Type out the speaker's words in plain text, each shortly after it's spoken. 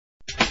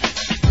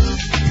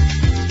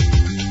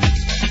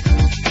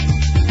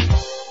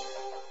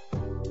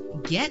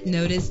Get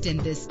noticed in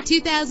this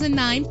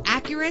 2009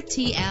 Acura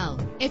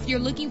TL. If you're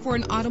looking for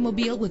an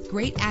automobile with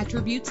great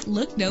attributes,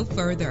 look no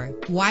further.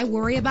 Why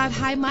worry about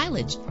high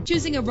mileage?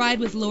 Choosing a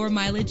ride with lower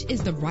mileage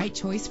is the right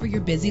choice for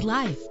your busy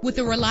life. With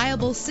a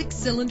reliable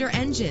 6-cylinder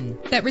engine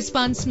that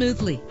responds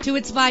smoothly to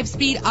its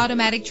 5-speed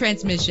automatic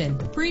transmission,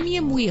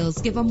 premium wheels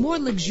give a more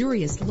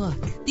luxurious look.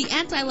 The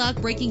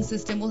anti-lock braking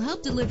system will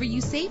help deliver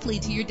you safely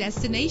to your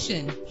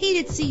destination.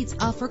 Heated seats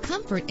offer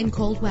comfort in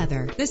cold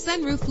weather. The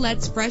sunroof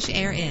lets fresh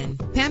air in.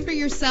 Pamper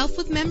yourself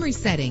with memory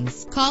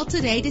settings. Call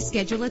today to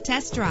schedule a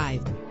test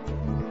drive.